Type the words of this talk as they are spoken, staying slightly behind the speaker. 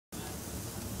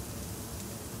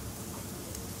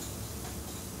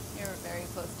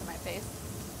close to my face.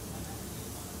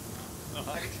 Oh,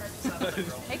 hi.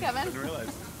 Hey, Kevin. Didn't realize.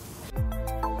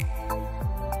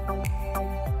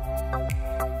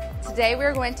 Today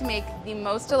we're going to make the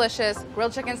most delicious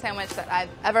grilled chicken sandwich that I've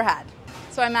ever had.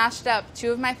 So I mashed up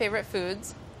two of my favorite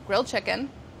foods, grilled chicken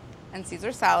and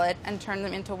Caesar salad, and turned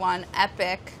them into one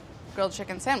epic grilled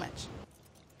chicken sandwich.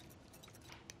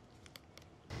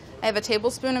 I have a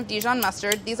tablespoon of Dijon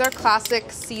mustard. These are classic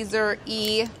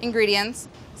Caesar-y ingredients.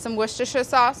 Some Worcestershire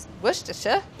sauce,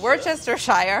 Worcestershire,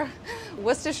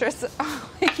 oh,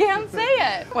 I can't say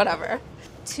it, whatever.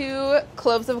 2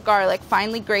 cloves of garlic,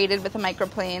 finely grated with a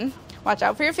microplane. Watch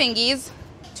out for your fingies.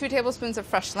 2 tablespoons of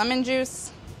fresh lemon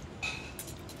juice.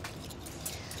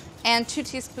 And 2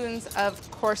 teaspoons of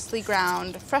coarsely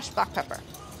ground fresh black pepper.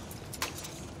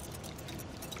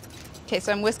 Okay,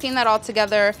 so I'm whisking that all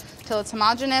together till it's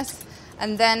homogeneous,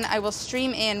 and then I will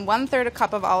stream in 1/3 a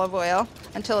cup of olive oil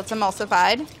until it's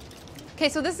emulsified. Okay,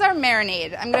 so this is our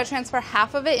marinade. I'm going to transfer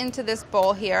half of it into this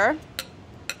bowl here,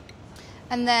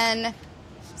 and then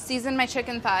season my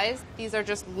chicken thighs. These are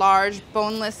just large,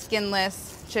 boneless,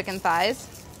 skinless chicken thighs.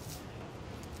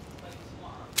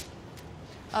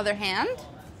 Other hand.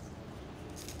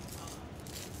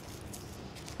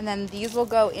 And then these will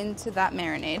go into that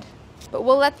marinade. But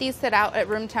we'll let these sit out at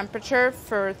room temperature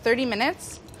for 30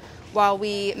 minutes while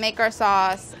we make our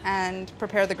sauce and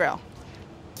prepare the grill.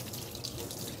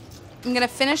 I'm gonna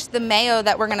finish the mayo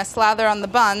that we're gonna slather on the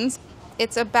buns.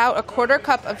 It's about 1/4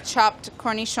 cup of chopped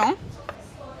cornichon.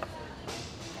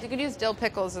 You could use dill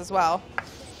pickles as well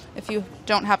if you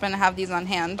don't happen to have these on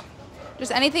hand.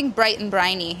 Just anything bright and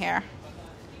briny here.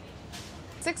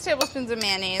 6 tablespoons of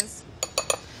mayonnaise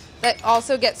that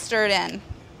also gets stirred in.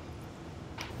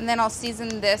 And then I'll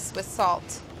season this with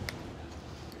salt.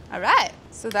 All right,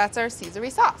 so that's our Caesar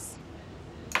sauce.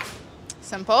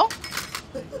 Simple.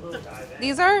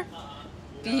 These are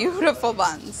beautiful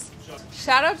buns.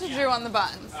 Shout out to Drew on the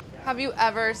buns. Have you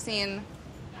ever seen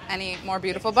any more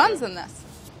beautiful buns than this?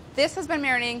 This has been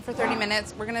marinating for 30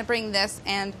 minutes. We're gonna bring this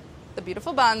and the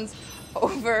beautiful buns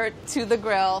over to the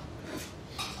grill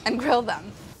and grill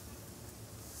them.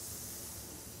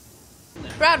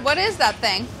 Brad, what is that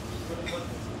thing?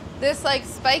 This like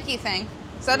spiky thing.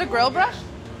 Is that a grill brush?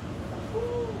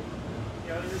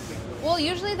 Well,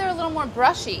 usually they're a little more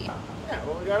brushy. Yeah,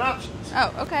 well, we got options.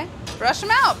 Oh, okay. Brush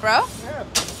them out, bro. Yeah,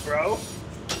 bro.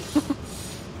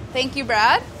 Thank you,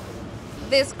 Brad.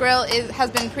 This grill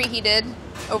has been preheated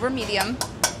over medium.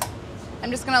 I'm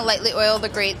just gonna lightly oil the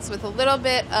grates with a little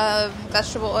bit of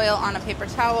vegetable oil on a paper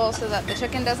towel so that the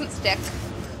chicken doesn't stick.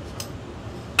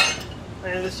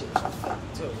 And this is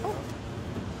too. Oh.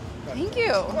 Thank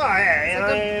you. Well, yeah, It's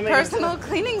like a personal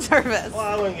cleaning service. Well,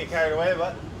 I wouldn't get carried away,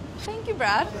 but. Thank you,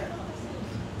 Brad.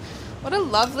 What a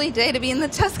lovely day to be in the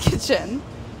test kitchen.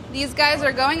 These guys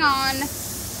are going on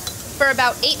for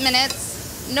about 8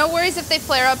 minutes. No worries if they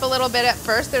flare up a little bit at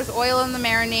first. There's oil in the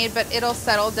marinade, but it'll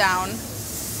settle down.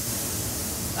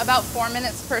 About 4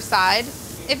 minutes per side.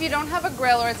 If you don't have a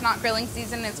grill or it's not grilling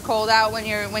season, it's cold out when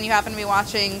you happen to be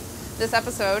watching this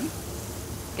episode,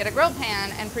 get a grill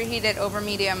pan and preheat it over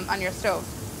medium on your stove.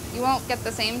 You won't get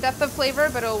the same depth of flavor,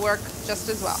 but it'll work just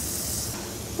as well.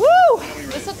 Woo!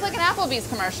 This looks like an Applebee's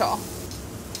commercial.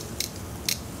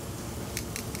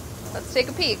 Let's take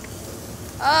a peek.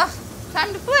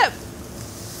 Time to flip.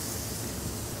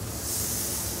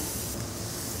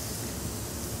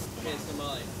 Okay, so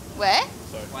Molly, What?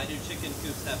 why do chicken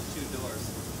coops have 2 doors?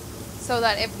 So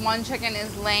that if one chicken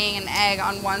is laying an egg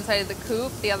on one side of the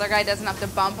coop, the other guy doesn't have to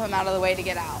bump him out of the way to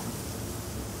get out.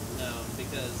 No,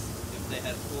 because if they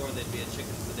had 4, they'd be a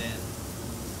chicken sedan.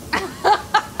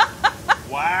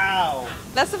 Wow.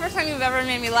 That's the first time you've ever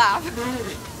made me laugh.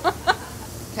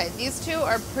 Okay, these 2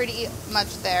 are pretty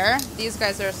much there. These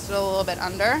guys are still a little bit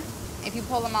under. If you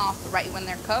pull them off right when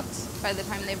they're cooked, by the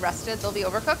time they've rested, they'll be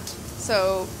overcooked.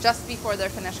 So just before they're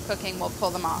finished cooking, we'll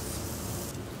pull them off.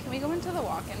 Can we go into the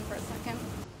walk-in for a second?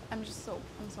 I'm so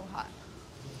hot.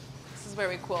 This is where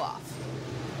we cool off.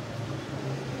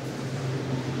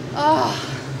 Oh,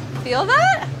 feel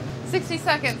that? 60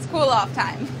 seconds cool off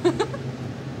time.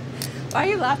 Why are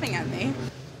you laughing at me?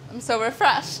 I'm so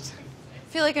refreshed.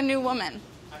 I feel like a new woman.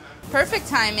 Perfect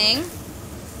timing.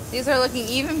 These are looking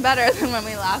even better than when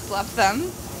we last left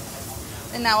them.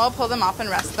 And now I'll pull them off and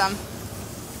rest them.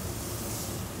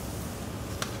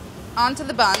 Onto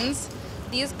the buns.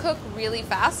 These cook really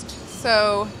fast,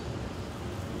 so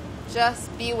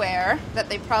just beware that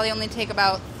they probably only take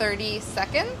about 30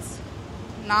 seconds.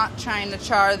 Not trying to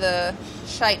char the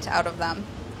shite out of them.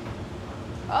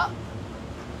 Oh,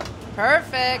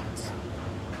 perfect.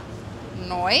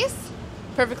 Nice.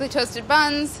 Perfectly toasted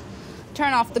buns.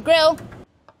 Turn off the grill.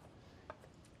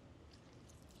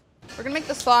 We're gonna make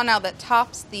the slaw now that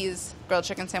tops these grilled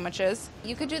chicken sandwiches.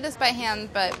 You could do this by hand,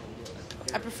 but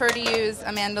I prefer to use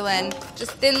a mandolin,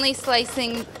 just thinly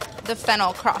slicing the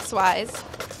fennel crosswise,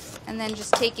 and then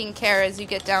just taking care as you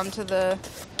get down to the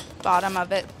bottom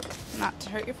of it not to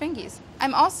hurt your fingies.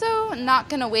 I'm also not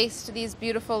gonna waste these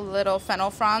beautiful little fennel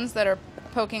fronds that are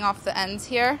poking off the ends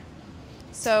here.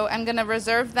 So I'm gonna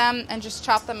reserve them and just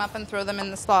chop them up and throw them in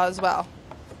the slaw as well.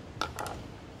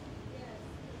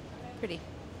 Pretty.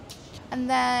 And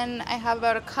then I have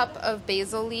about a cup of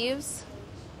basil leaves.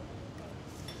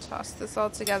 Toss this all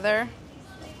together.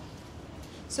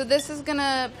 So this is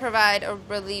gonna provide a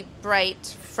really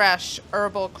bright, fresh,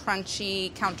 herbal,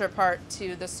 crunchy counterpart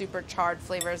to the super charred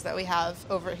flavors that we have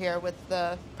over here with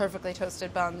the perfectly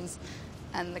toasted buns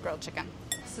and the grilled chicken.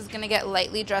 This is gonna get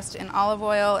lightly dressed in olive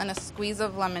oil and a squeeze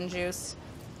of lemon juice.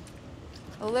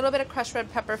 A little bit of crushed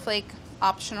red pepper flake,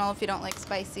 optional if you don't like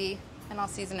spicy, and I'll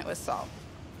season it with salt.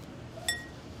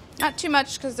 Not too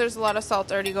much because there's a lot of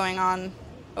salt already going on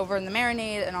over in the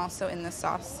marinade and also in the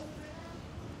sauce.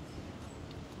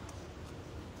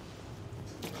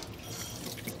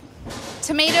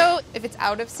 Tomato, if it's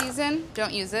out of season,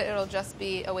 don't use it. It'll just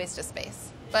be a waste of space.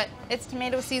 But it's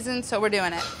tomato season, so we're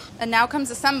doing it. And now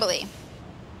comes assembly.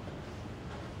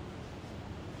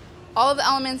 All of the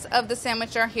elements of the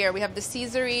sandwich are here. We have the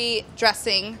Caesarea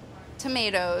dressing,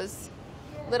 tomatoes,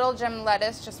 little gem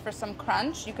lettuce just for some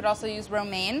crunch. You could also use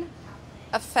romaine,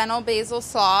 a fennel basil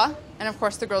slaw, and of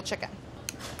course the grilled chicken.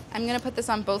 I'm gonna put this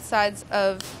on both sides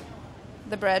of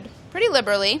the bread pretty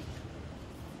liberally.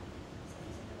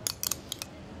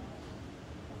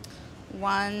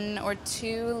 1 or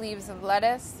 2 leaves of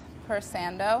lettuce per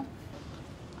sando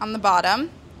on the bottom.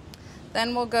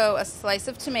 Then we'll go a slice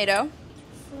of tomato.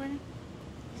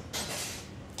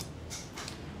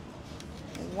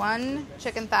 1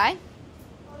 chicken thigh.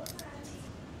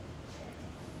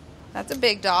 That's a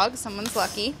big dog. Someone's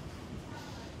lucky.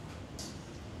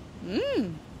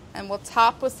 And we'll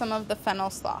top with some of the fennel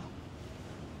slaw.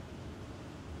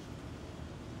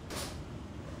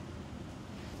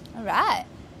 All right.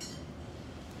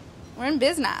 We're in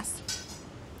business.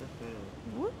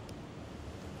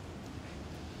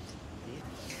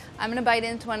 I'm going to bite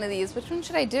into one of these. Which one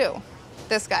should I do?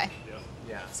 This guy.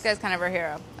 Yeah. This guy's kind of our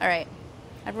hero. All right.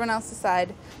 Everyone else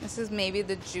decide. This is maybe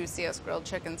the juiciest grilled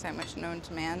chicken sandwich known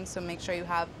to man, so make sure you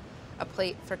have a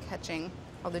plate for catching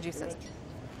all the juices.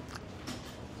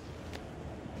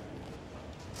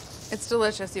 It's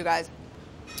delicious, you guys.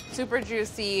 Super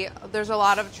juicy. There's a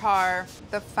lot of char.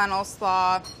 The fennel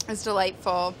slaw is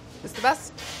delightful. It's the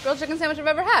best grilled chicken sandwich I've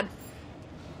ever had.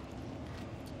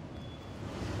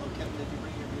 Oh, Kevin, did you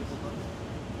bring your beautiful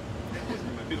buns?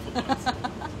 My beautiful buns.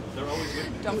 They're always with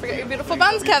me. Don't forget your beautiful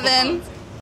buns, Kevin.